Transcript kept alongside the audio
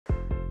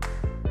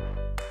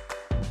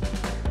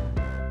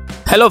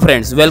Hello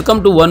friends,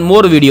 welcome to one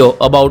more video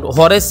about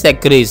Horace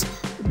Secrist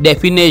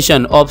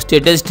definition of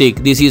statistic.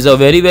 This is a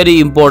very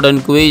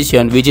important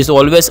question which is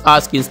always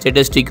asked in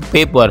statistic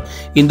paper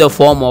in the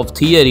form of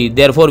theory.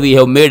 Therefore we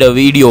have made a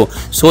video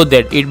so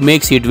that it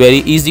makes it very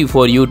easy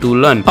for you to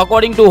learn.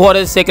 According to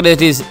Horace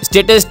Secrist,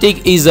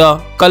 statistic is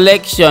a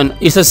collection,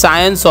 is a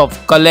science of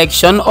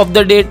collection of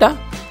the data.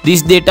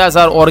 These data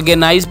are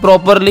organized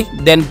properly,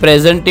 then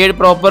presented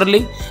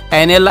properly,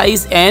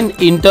 analyzed and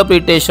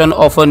interpretation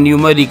of a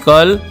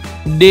numerical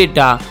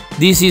data.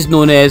 This is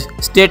known as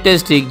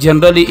statistic.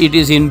 Generally it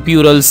is in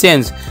plural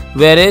sense,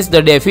 whereas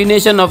the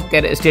definition of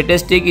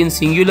statistic in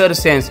singular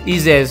sense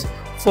is as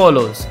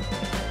follows.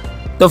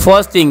 The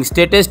first thing,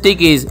 statistic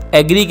is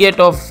aggregate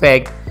of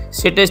fact.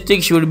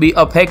 Statistic should be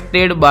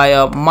affected by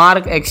a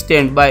marked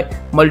extent by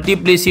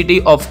multiplicity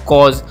of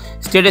cause.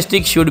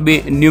 Statistic should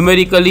be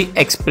numerically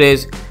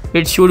expressed.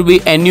 It should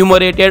be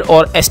enumerated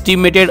or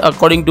estimated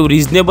according to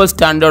reasonable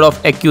standard of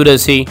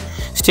accuracy.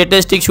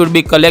 Statistics should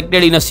be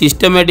collected in a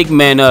systematic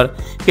manner.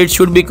 It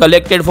should be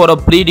collected for a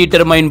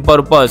predetermined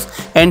purpose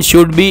and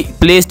should be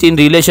placed in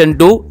relation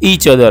to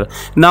each other.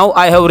 Now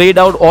I have read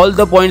out all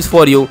the points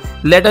for you.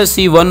 Let us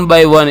see one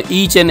by one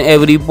each and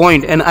every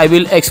point, and I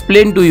will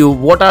explain to you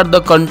what are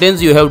the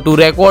contents you have to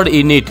record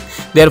in it.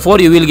 Therefore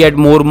you will get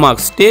more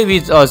marks. Stay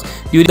with us.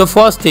 The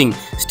first thing,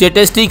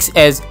 statistics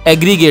as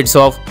aggregates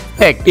of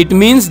fact. It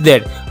means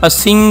that a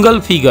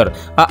single figure,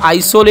 a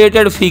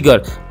isolated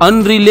figure,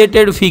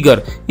 unrelated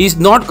figure is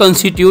not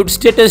constitute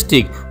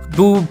statistic.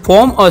 To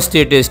form a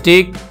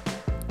statistic,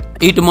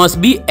 it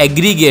must be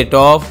aggregate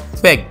of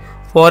fact.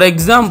 For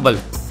example,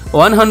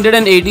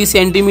 180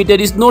 centimeter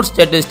is not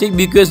statistic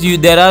because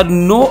there are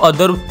no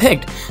other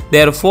fact.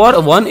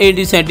 Therefore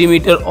 180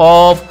 centimeter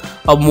of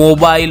a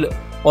mobile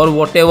or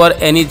whatever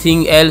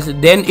anything else,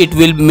 then it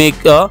will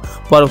make a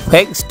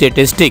perfect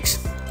statistics.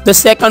 The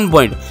second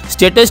point,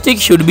 statistics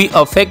should be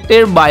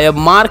affected by a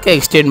marked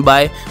extent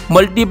by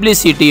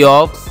multiplicity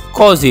of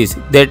causes.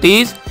 That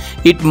is,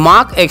 it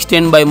marked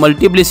extent by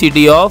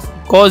multiplicity of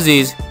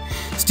causes.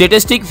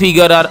 Statistic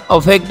figures are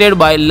affected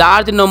by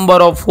large number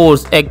of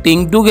forces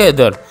acting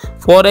together.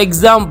 For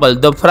example,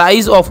 the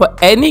price of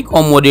any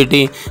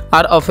commodity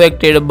are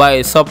affected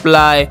by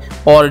supply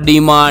or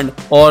demand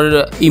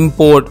or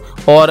import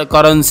or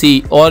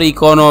currency or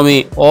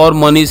economy or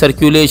money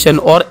circulation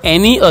or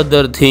any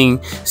other thing.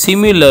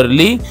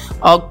 Similarly,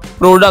 a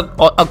product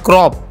or a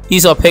crop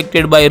is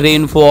affected by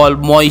rainfall,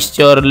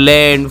 moisture,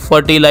 land,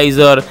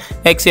 fertilizer,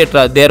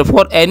 etc.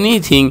 Therefore,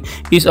 anything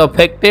is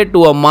affected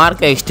to a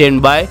marked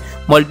extent by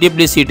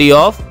multiplicity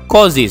of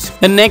causes.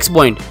 The next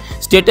point,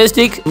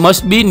 statistics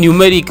must be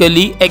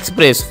numerically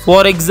expressed.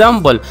 For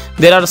example,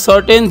 there are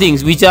certain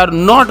things which are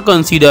not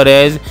considered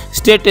as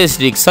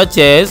statistics, such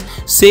as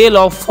sale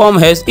of firm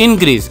has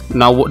increased.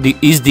 Now,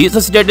 is this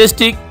a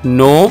statistic?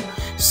 No.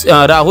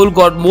 Rahul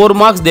got more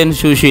marks than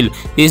Sushil.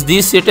 Is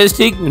this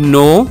statistic?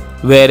 No.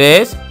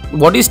 Whereas,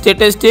 what is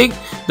statistic?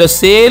 The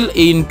sale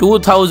in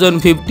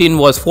 2015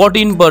 was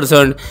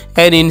 14%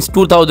 and in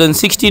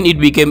 2016 it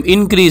became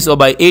increase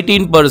by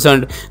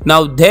 18%.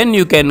 Now then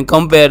you can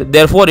compare,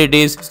 therefore it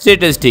is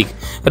statistic.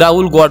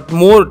 Rahul got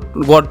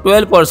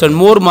 12%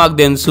 more mark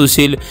than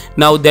Sushil.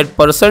 Now that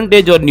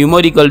percentage or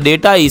numerical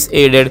data is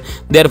added,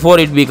 therefore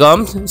it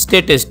becomes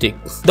statistic.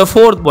 The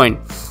fourth point,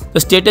 the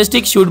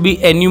statistic should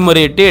be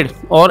enumerated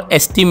or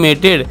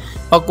estimated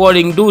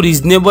according to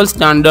reasonable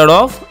standard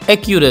of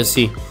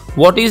accuracy.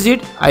 What is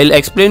it? I'll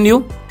explain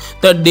you.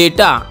 The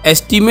data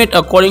estimate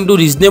according to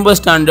reasonable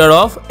standard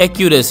of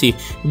accuracy.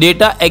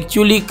 Data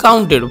actually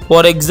counted.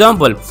 For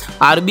example,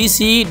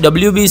 RBC,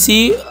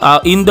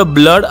 WBC in the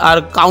blood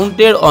are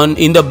counted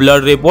in the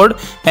blood report,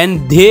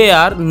 and they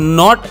are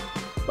not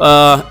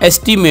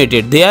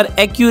estimated. They are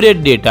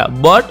accurate data.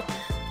 But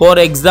for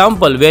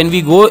example, when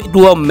we go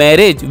to a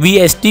marriage, we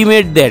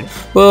estimate that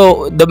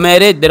the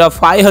marriage there are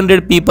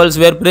 500 people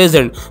were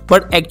present,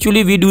 but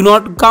actually we do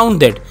not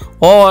count that.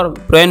 Or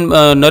when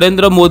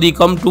Narendra Modi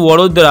come to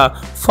Vadodara,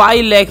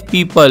 5 lakh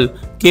people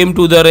came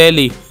to the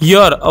rally.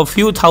 Here a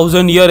few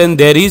thousand here and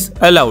there is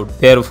allowed.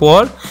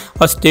 Therefore,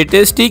 a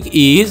statistic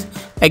is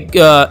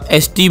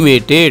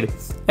estimated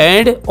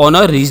and on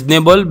a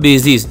reasonable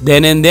basis.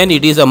 Then and then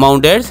it is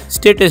amounted as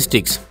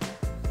statistics.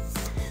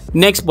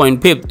 Next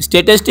point, fifth,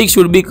 statistics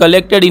should be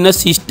collected in a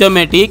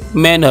systematic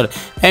manner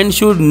and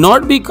should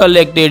not be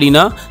collected in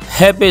a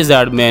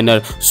haphazard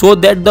manner so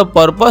that the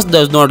purpose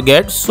does not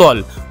get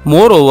solved.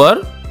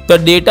 Moreover, the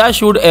data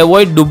should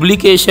avoid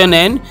duplication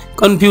and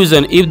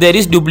confusion. If there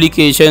is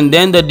duplication,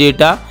 then the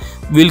data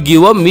will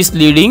give a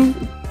misleading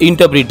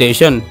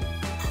interpretation.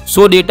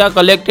 So data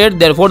collected,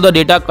 therefore the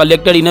data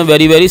collected in a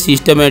very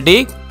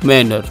systematic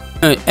manner,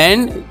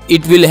 and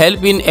it will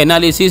help in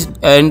analysis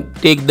and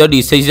take the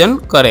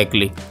decision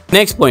correctly.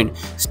 Next point,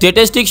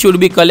 statistics should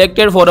be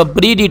collected for a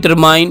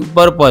predetermined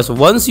purpose.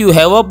 Once you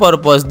have a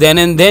purpose, then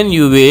and then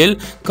you will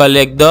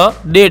collect the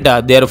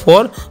data.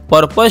 Therefore,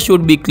 purpose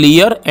should be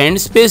clear and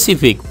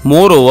specific.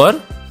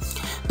 Moreover,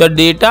 the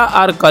data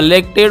are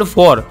collected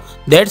for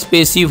that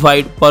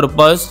specified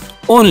purpose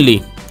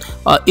only.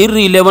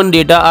 irrelevant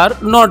data are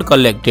not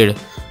collected.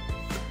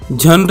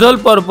 General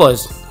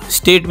purpose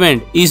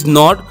statement is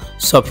not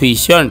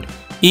sufficient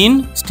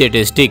in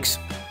statistics.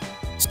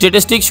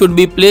 Statistics should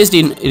be placed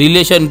in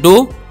relation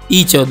to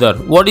each other.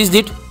 What is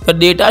it? The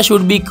data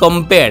should be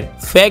compared,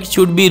 facts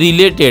should be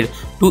related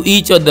to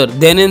each other,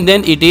 then and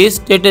then it is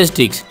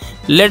statistics.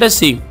 Let us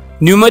see.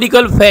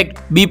 Numerical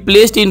fact be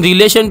placed in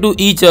relation to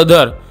each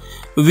other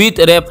with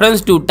reference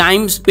to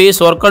time,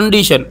 space or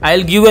condition.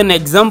 I'll give an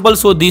example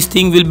so this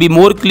thing will be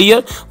more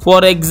clear.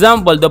 For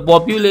example, the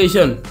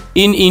population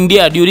in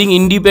India during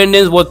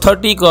independence was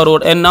 30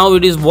 crore and now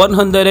it is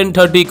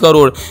 130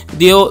 crore.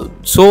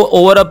 So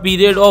over a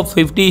period of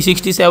 50,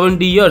 60,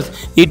 70 years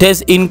it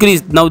has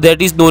increased. Now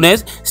that is known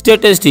as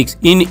statistics.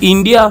 In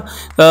India,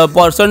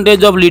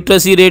 percentage of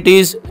literacy rate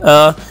is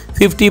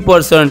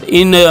 50%.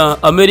 In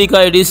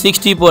America it is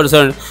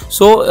 60%.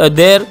 So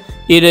there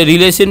in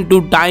relation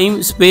to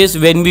time, space,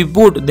 when we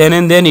put, then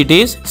and then it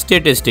is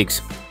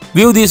statistics.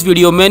 View this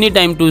video many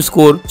times to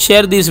score.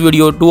 Share this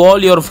video to all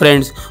your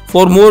friends.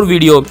 For more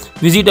video,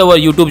 visit our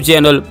YouTube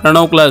channel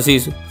Pranav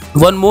Classes.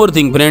 One more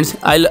thing friends,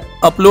 I'll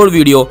upload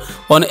video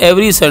on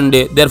every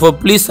Sunday. Therefore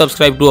please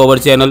subscribe to our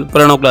channel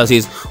Pranav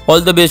Classes. All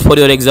the best for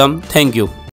your exam. Thank you.